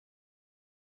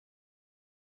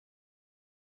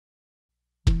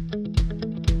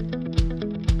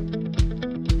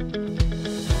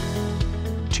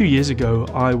2 years ago,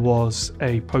 I was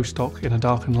a postdoc in a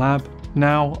darkened lab.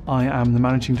 Now I am the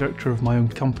managing director of my own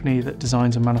company that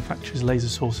designs and manufactures laser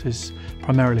sources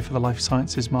primarily for the life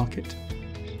sciences market.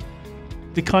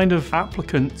 The kind of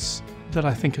applicants that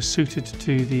I think are suited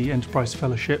to the Enterprise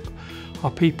Fellowship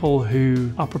are people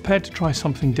who are prepared to try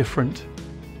something different.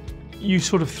 You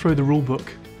sort of throw the rule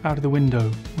book out of the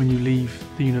window when you leave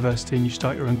the university and you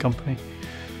start your own company.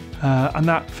 And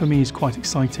that for me is quite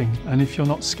exciting, and if you're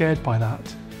not scared by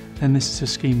that, then this is a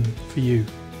scheme for you.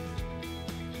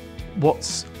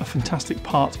 What's a fantastic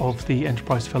part of the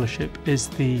Enterprise Fellowship is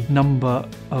the number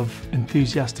of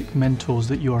enthusiastic mentors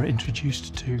that you are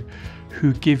introduced to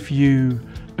who give you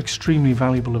extremely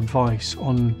valuable advice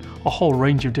on a whole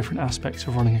range of different aspects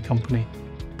of running a company.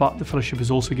 But the fellowship has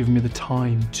also given me the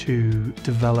time to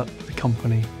develop the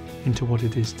company into what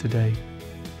it is today.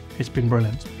 It's been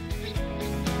brilliant.